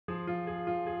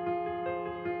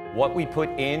What we put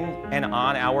in and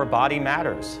on our body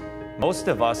matters. Most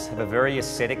of us have a very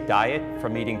acidic diet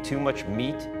from eating too much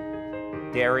meat,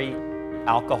 dairy,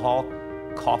 alcohol,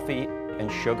 coffee, and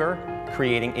sugar,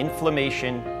 creating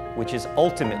inflammation, which is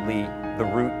ultimately the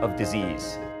root of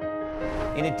disease.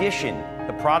 In addition,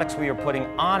 the products we are putting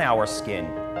on our skin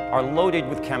are loaded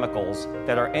with chemicals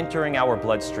that are entering our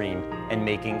bloodstream and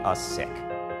making us sick.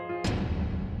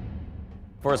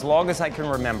 For as long as I can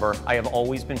remember, I have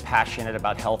always been passionate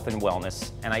about health and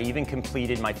wellness, and I even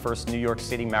completed my first New York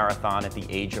City marathon at the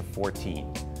age of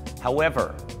 14.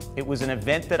 However, it was an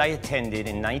event that I attended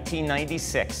in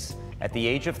 1996 at the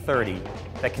age of 30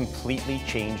 that completely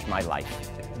changed my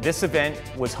life. This event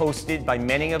was hosted by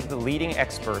many of the leading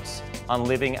experts on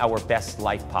living our best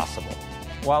life possible.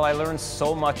 While I learned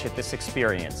so much at this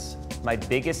experience, my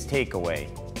biggest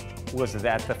takeaway was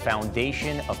that the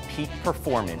foundation of peak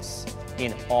performance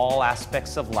in all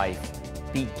aspects of life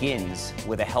begins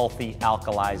with a healthy,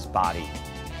 alkalized body.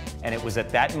 And it was at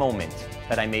that moment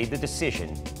that I made the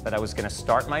decision that I was going to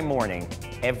start my morning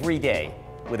every day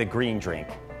with a green drink,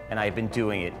 and I've been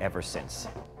doing it ever since.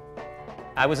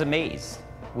 I was amazed.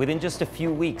 Within just a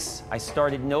few weeks, I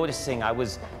started noticing I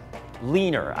was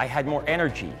leaner, I had more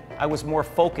energy, I was more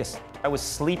focused, I was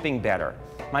sleeping better.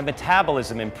 My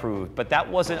metabolism improved, but that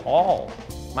wasn't all.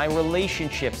 My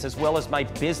relationships as well as my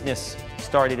business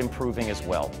started improving as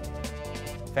well.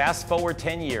 Fast forward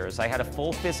 10 years, I had a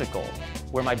full physical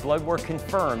where my blood work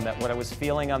confirmed that what I was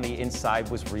feeling on the inside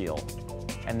was real.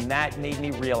 And that made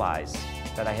me realize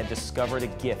that I had discovered a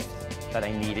gift that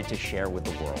I needed to share with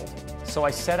the world. So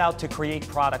I set out to create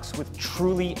products with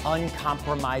truly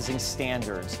uncompromising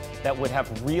standards that would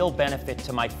have real benefit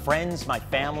to my friends, my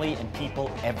family, and people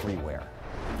everywhere.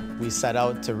 We set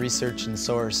out to research and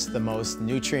source the most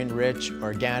nutrient-rich,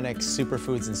 organic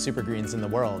superfoods and supergreens in the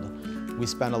world. We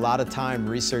spent a lot of time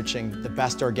researching the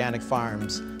best organic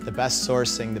farms, the best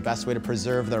sourcing, the best way to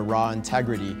preserve their raw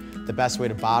integrity, the best way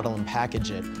to bottle and package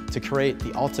it, to create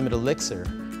the ultimate elixir,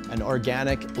 an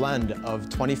organic blend of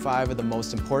 25 of the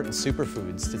most important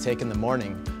superfoods to take in the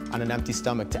morning on an empty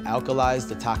stomach to alkalize,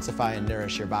 detoxify, and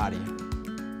nourish your body.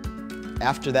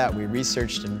 After that, we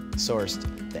researched and sourced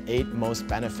the 8 most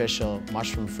beneficial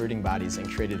mushroom fruiting bodies and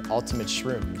created Ultimate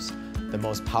Shrooms, the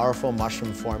most powerful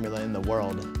mushroom formula in the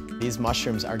world. These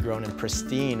mushrooms are grown in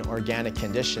pristine organic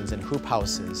conditions in hoop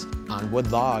houses, on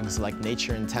wood logs like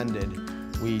nature intended.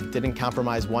 We didn't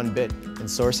compromise one bit in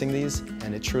sourcing these,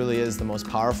 and it truly is the most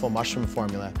powerful mushroom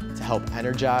formula to help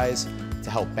energize,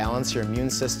 to help balance your immune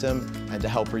system, and to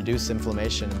help reduce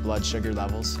inflammation and blood sugar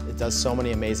levels. It does so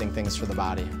many amazing things for the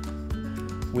body.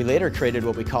 We later created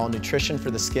what we call Nutrition for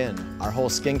the Skin, our whole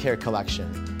skincare collection,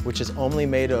 which is only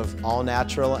made of all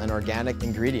natural and organic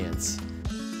ingredients.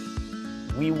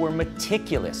 We were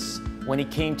meticulous when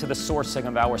it came to the sourcing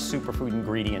of our superfood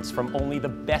ingredients from only the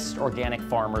best organic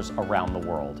farmers around the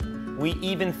world. We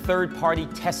even third-party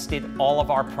tested all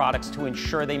of our products to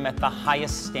ensure they met the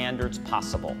highest standards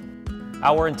possible.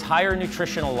 Our entire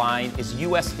nutritional line is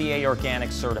USDA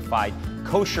organic certified,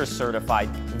 kosher certified,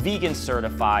 vegan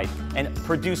certified, and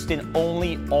produced in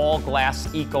only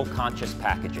all-glass eco-conscious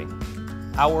packaging.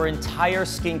 Our entire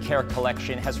skincare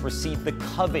collection has received the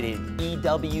coveted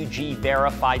EWG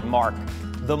verified mark,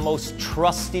 the most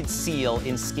trusted seal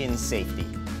in skin safety.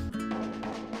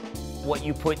 What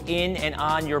you put in and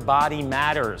on your body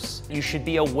matters. You should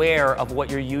be aware of what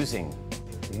you're using.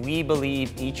 We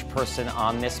believe each person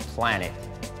on this planet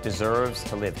deserves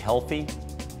to live healthy,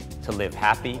 to live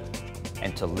happy,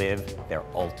 and to live their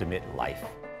ultimate life.